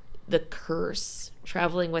had the curse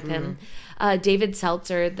traveling with him. David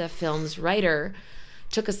Seltzer, the film's writer,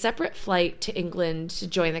 took a separate flight to England to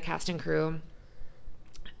join the cast and crew.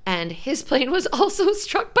 And his plane was also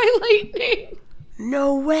struck by lightning.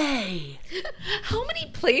 No way. How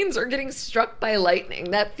many planes are getting struck by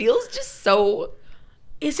lightning? That feels just so...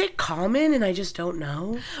 Is it common and I just don't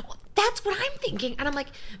know? Well, that's what I'm thinking. And I'm like,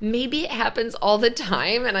 maybe it happens all the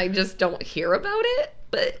time and I just don't hear about it.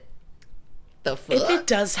 But the fuck? If it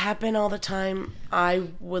does happen all the time, I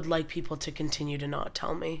would like people to continue to not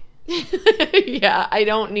tell me. Yeah, I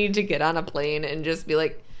don't need to get on a plane and just be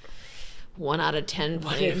like, 1 out of 10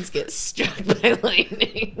 planes get struck by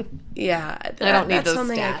lightning. Yeah, I don't need that's those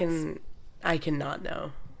something stats. I cannot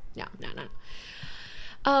know.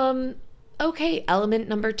 No. Okay, element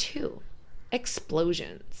number 2,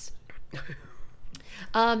 explosions.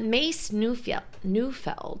 Mace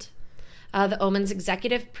Neufeld, The Omen's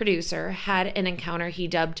executive producer, had an encounter he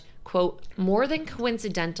dubbed, quote, more than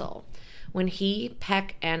coincidental, when he,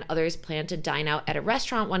 Peck, and others planned to dine out at a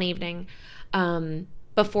restaurant one evening.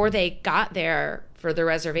 Before they got there for the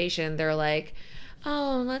reservation, they're like,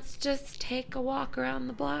 oh, let's just take a walk around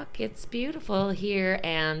the block. It's beautiful here.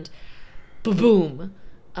 And boom,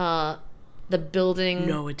 the building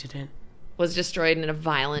No, it didn't. was destroyed in a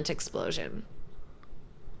violent explosion.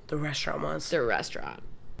 The restaurant was. The restaurant.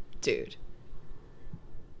 Dude.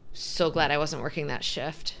 So glad I wasn't working that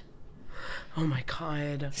shift. Oh my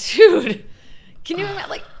God. Dude. Can you imagine,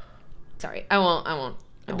 like, sorry, I won't.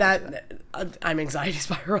 I'm anxiety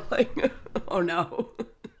spiraling. Oh no.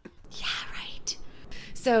 Yeah, right.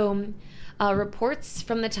 So, reports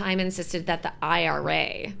from the time insisted that the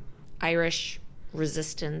IRA, Irish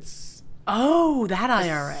Resistance Oh, that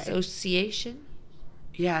IRA. Association.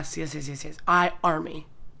 Yes. Army.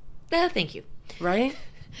 Thank you. Right?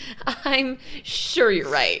 I'm sure you're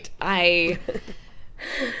right.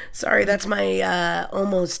 Sorry, that's my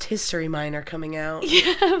almost history minor coming out.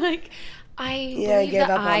 Yeah, like, I believe gave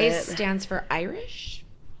the up on I it. stands for Irish,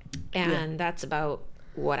 and that's about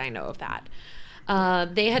what I know of that.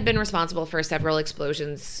 They had been responsible for several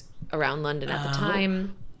explosions around London at the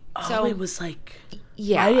time. So it was like...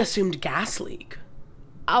 yeah. I assumed gas leak.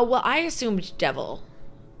 Well, I assumed devil,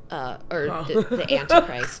 or the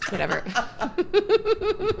Antichrist, whatever.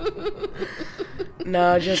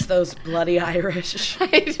 No, just those bloody Irish.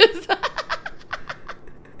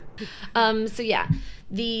 So yeah,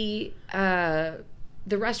 the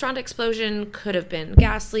restaurant explosion could have been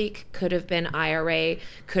gas leak, could have been IRA,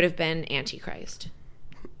 could have been Antichrist.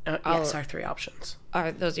 Yes, our 3 options.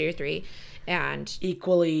 Those are your 3. And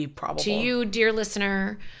Equally probable. to you, dear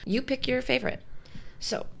listener, you pick your favorite.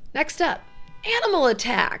 So, next up, animal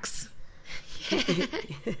attacks.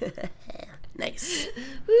 Nice.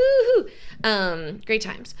 Woohoo! Great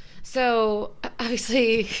times. So,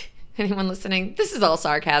 obviously, anyone listening, this is all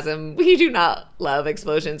sarcasm. We do not love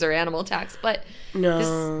explosions or animal attacks, but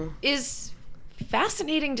No. this is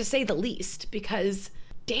fascinating to say the least because,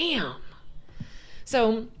 damn.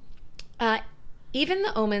 So, even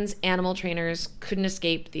the Omen's animal trainers couldn't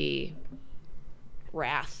escape the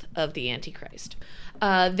wrath of the Antichrist.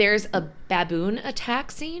 There's a baboon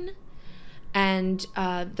attack scene, and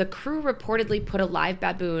the crew reportedly put a live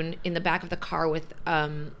baboon in the back of the car with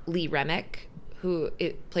Lee Remick, who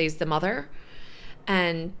plays the mother.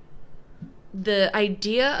 And the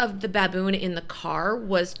idea of the baboon in the car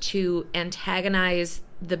was to antagonize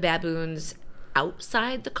the baboons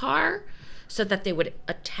outside the car so that they would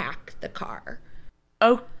attack the car.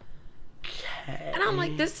 Okay. And I'm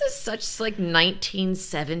like, this is such like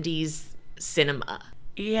 1970s cinema.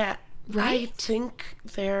 Yeah. Right? I think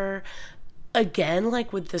there, again,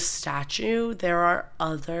 like with the statue, there are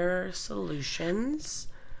other solutions.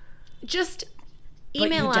 Just But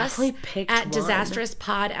email you us definitely picked at one.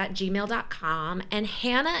 disastrouspod@gmail.com, and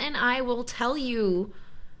Hannah and I will tell you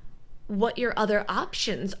what your other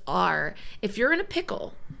options are. If you're in a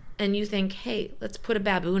pickle and you think, hey, let's put a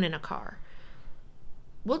baboon in a car,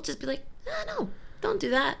 we'll just be like, no, don't do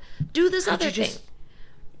that. Do this other thing.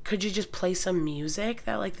 Could you just play some music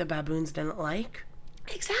that like the baboons didn't like?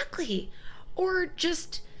 Exactly. Or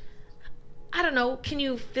just, I don't know, can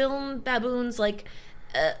you film baboons like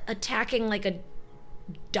attacking like a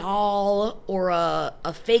doll or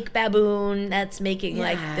a fake baboon that's making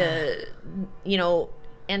like the,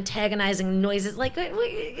 antagonizing noises? Like,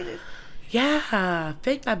 yeah,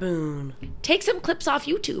 fake baboon. take some clips off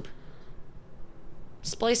YouTube.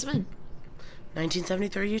 Splice them in.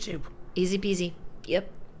 1973 YouTube. Easy peasy. Yep.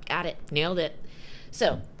 Got it. Nailed it.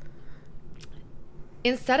 So,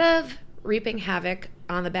 instead of reaping havoc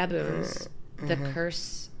on the baboons, the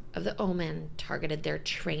curse of the omen targeted their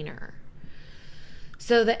trainer.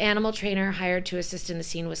 So the animal trainer hired to assist in the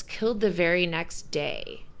scene was killed the very next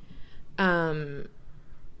day. By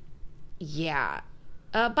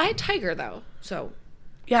a tiger, though. So.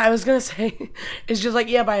 Yeah, I was gonna say, it's just like,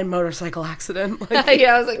 by a motorcycle accident. Like,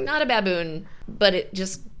 Yeah, I was like, not a baboon, but it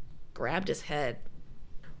just grabbed his head.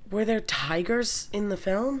 were there tigers in the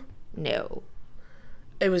film? No.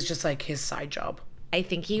 It was just like his side job. I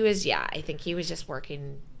think he was just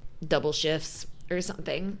working double shifts or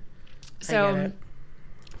something. So, I get it.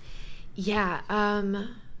 yeah.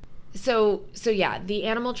 So yeah, the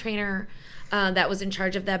animal trainer that was in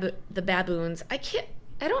charge of the baboons. I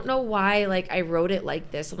don't know why, like, I wrote it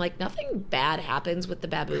like this. I'm like, nothing bad happens with the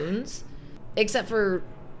baboons, except for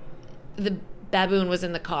the baboon was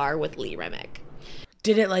in the car with Lee Remick.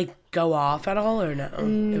 Did it like go off at all or no?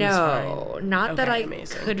 No, not that I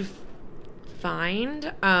amazing. could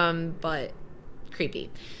find, but creepy.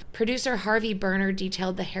 Producer Harvey Berner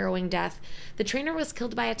detailed the harrowing death. The trainer was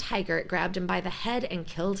killed by a tiger. It grabbed him by the head and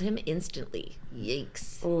killed him instantly.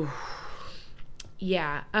 Yikes. Ooh.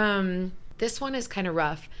 Yeah, this one is kind of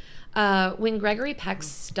rough. When Gregory Peck's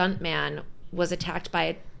stuntman was attacked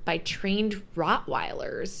by trained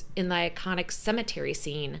Rottweilers in the iconic cemetery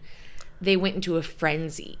scene, they went into a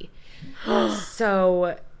frenzy.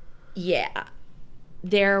 So, yeah,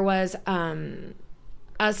 there was a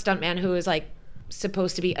stuntman who was like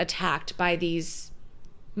supposed to be attacked by these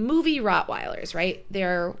movie Rottweilers, right?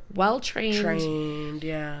 They're well trained.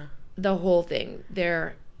 Yeah. The whole thing.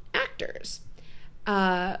 They're actors.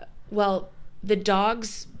 Well, the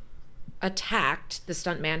dogs attacked the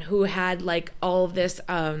stuntman who had like all of this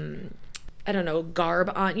I don't know,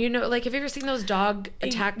 garb on. Like, have you ever seen those dog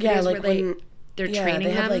attack videos like where they're training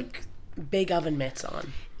they them? have like big oven mitts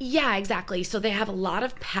on. Yeah, exactly. So they have a lot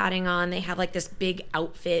of padding on. They have like this big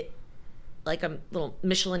outfit, like a little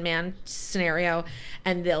Michelin Man scenario,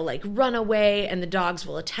 and they'll like run away and the dogs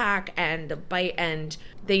will attack and bite, and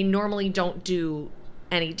they normally don't do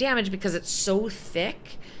any damage because it's so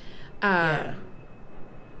thick. But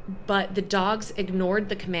the dogs ignored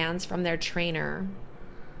the commands from their trainer,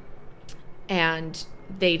 and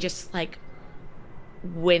they just like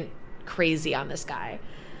went crazy on this guy.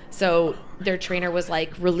 So their trainer was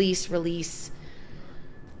like, release,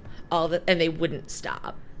 and they wouldn't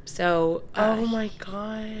stop. So oh my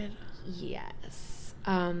god. Yes.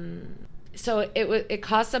 So it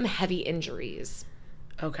caused some heavy injuries.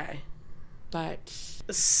 Okay. But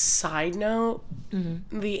Side note,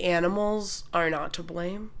 the animals are not to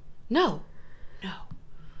blame. no.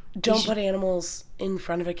 Don't put animals in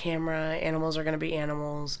front of a camera. Animals are going to be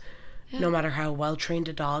animals. Yeah. No matter how well trained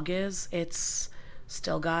a dog is, it's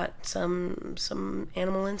still got some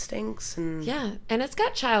animal instincts and and it's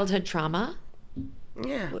got childhood trauma.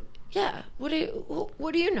 Yeah. Yeah. What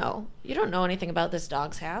do you know? You don't know anything about this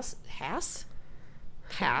dog's past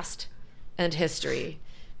and history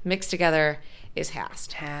mixed together is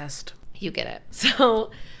past. You get it.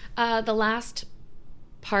 So, the last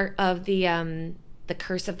part of the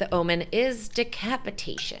curse of the omen is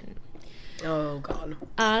decapitation. Oh, God.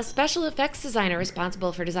 A special effects designer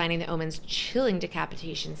responsible for designing the omen's chilling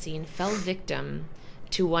decapitation scene fell victim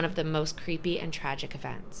to one of the most creepy and tragic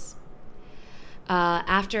events.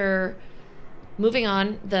 After moving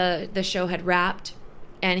on, the show had wrapped,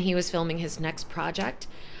 and he was filming his next project.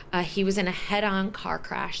 He was in a head-on car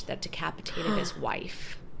crash that decapitated his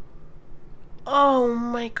wife. Oh,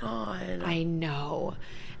 my God. I know.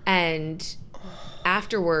 And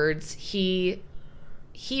afterwards, he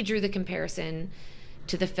drew the comparison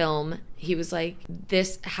to the film. He was like,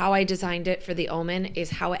 this, how I designed it for The Omen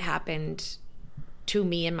is how it happened to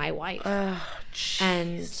me and my wife.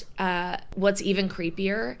 And what's even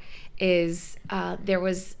creepier is there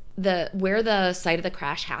was where the site of the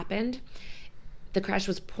crash happened. The crash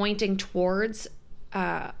was pointing towards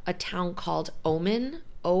a town called Omen,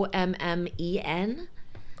 Ommen,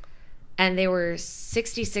 and they were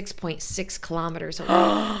 66.6 kilometers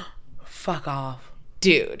away. Fuck off.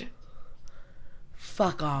 Dude.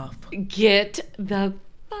 Fuck off. Get the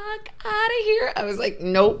fuck out of here. I was like,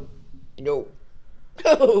 nope. No.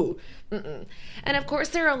 Mm-mm. And of course,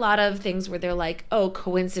 there are a lot of things where they're like, oh,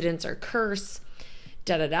 coincidence or curse,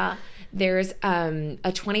 da-da-da. There's a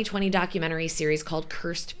 2020 documentary series called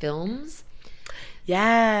Cursed Films.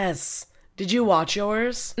 Yes. Did you watch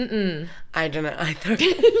yours? Mm-mm. I didn't either.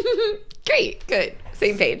 Great. Good.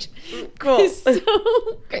 Same page. Cool. So,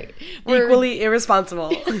 great. Equally irresponsible.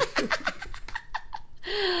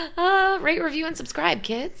 Rate, review, and subscribe,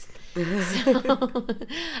 kids. So,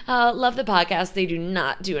 love the podcast. They do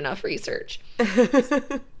not do enough research.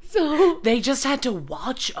 So they just had to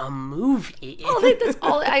watch a movie. That's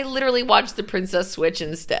all. I literally watched The Princess Switch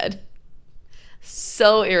instead.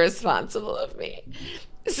 So irresponsible of me.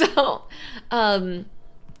 So, there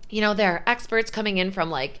are experts coming in from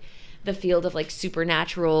like the field of like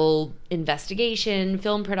supernatural investigation,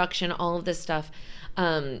 film production, all of this stuff.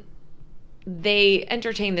 They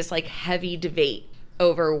entertain this like heavy debate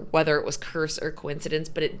over whether it was curse or coincidence,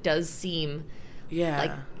 but it does seem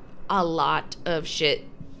like a lot of shit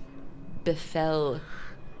befell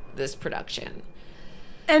this production.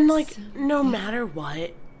 And like, no matter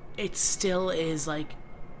what, it still is like,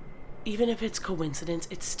 even if it's coincidence,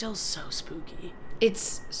 it's still so spooky.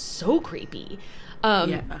 It's so creepy.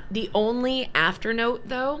 The only afternote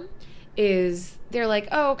though is they're like,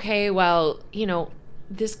 oh, okay, well,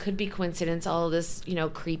 this could be coincidence, all of this,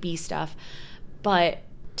 creepy stuff. But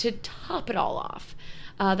to top it all off,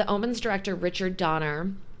 the Omen's director, Richard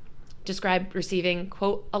Donner, described receiving,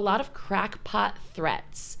 quote, a lot of crackpot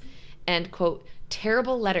threats and, quote,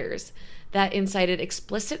 terrible letters that incited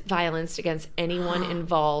explicit violence against anyone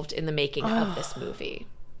involved in the making of this movie.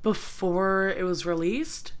 Before it was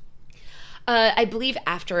released? I believe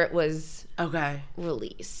after it was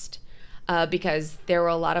released. Because there were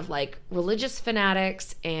a lot of like religious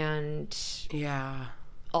fanatics and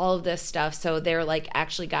all of this stuff. So they're like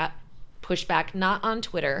actually got pushed back, not on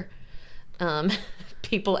Twitter.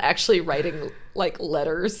 People actually writing like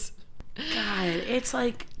letters. God, it's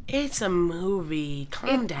like, it's a movie.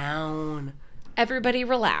 Calm down. Everybody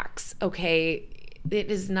relax, okay?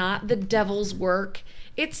 It is not the devil's work.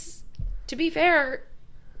 It's, to be fair,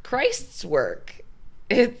 Christ's work.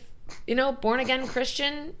 It's, born again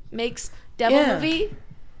Christian makes devil movie.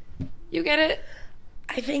 You get it?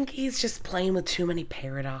 I think he's just playing with too many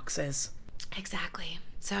paradoxes. Exactly.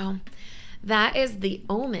 So that is The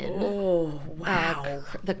Omen. Oh, wow.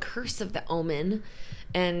 The Curse of the Omen.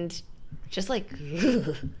 And just like,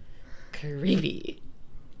 creepy.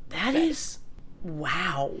 That is,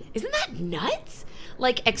 wow. Isn't that nuts?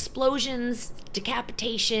 Like explosions,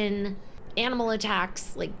 decapitation, animal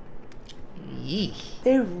attacks, like, eek.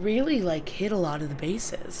 They really like hit a lot of the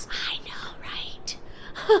bases. I know, right?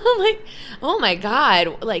 Like, oh my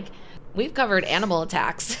God. Like, we've covered animal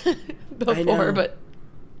attacks before, but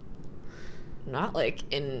not like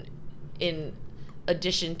in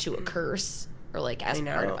addition to a curse or like as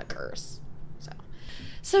part of a curse.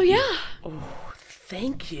 So yeah. Oh,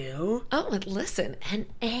 thank you. Oh, and listen, and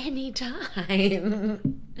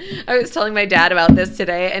anytime. I was telling my dad about this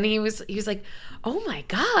today, and he was like, "Oh my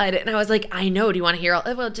God!" And I was like, "I know. Do you want to hear all?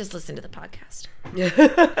 Well, just listen to the podcast."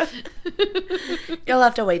 You'll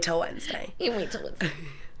have to wait till Wednesday. You wait till Wednesday.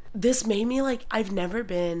 This made me like, I've never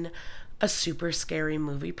been a super scary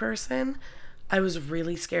movie person. I was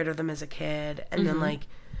really scared of them as a kid, and then like,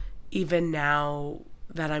 even now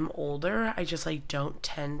that I'm older, I just like don't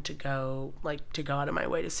tend to go out of my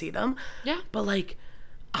way to see them. Yeah. But like,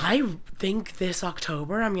 I think this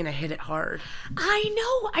October I'm gonna hit it hard. I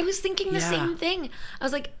know. I was thinking the same thing. I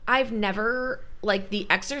was like, I've never, like, The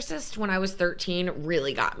Exorcist when I was 13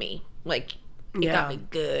 really got me. Like, it got me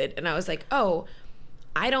good. And I was like, oh,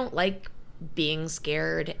 I don't like being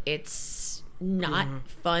scared. It's not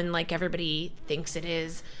fun like everybody thinks it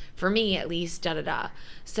is. For me, at least, da-da-da.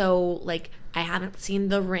 So, like, I haven't seen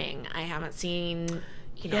The Ring. I haven't seen,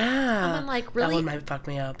 I'm like, really, that one might fuck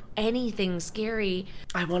me up. Anything scary.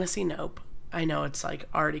 I want to see Nope. I know it's, like,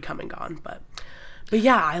 already come and gone, but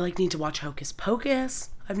yeah, I, like, need to watch Hocus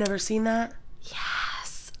Pocus. I've never seen that.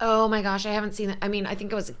 Yes. Oh my gosh, I haven't seen it. I mean, I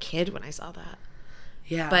think I was a kid when I saw that.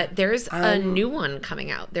 Yeah. But there's a new one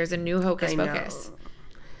coming out. There's a new Hocus Pocus.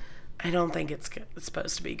 I don't think it's good. It's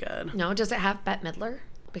supposed to be good. No, does it have Bette Midler?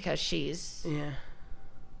 Because she's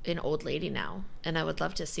an old lady now. And I would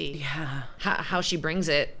love to see how she brings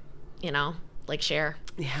it, like Cher.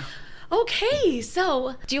 Yeah. Okay,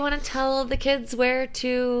 so do you want to tell the kids where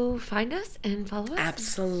to find us and follow us?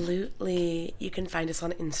 Absolutely. You can find us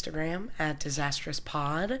on Instagram at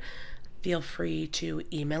DisastrousPod. Feel free to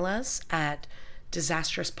email us at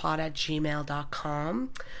disastrouspod@gmail.com.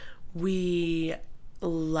 We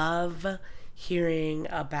love hearing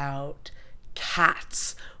about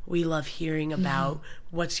cats. We love hearing about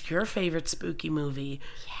what's your favorite spooky movie?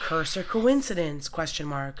 Curse or coincidence? ?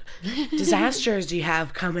 Disasters do you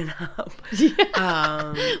have coming up?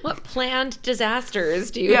 What planned disasters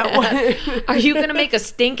do you have? Are you going to make a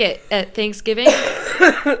stink at Thanksgiving?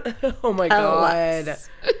 Oh my God.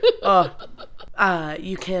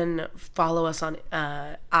 You can follow us on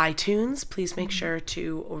iTunes. Please make sure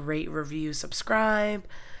to rate, review, subscribe.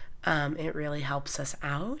 It really helps us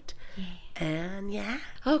out. And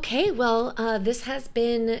Okay, well, this has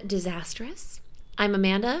been Disastrous. I'm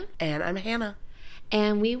Amanda. And I'm Hannah.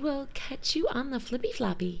 And we will catch you on the flippy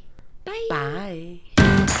floppy. Bye. Bye.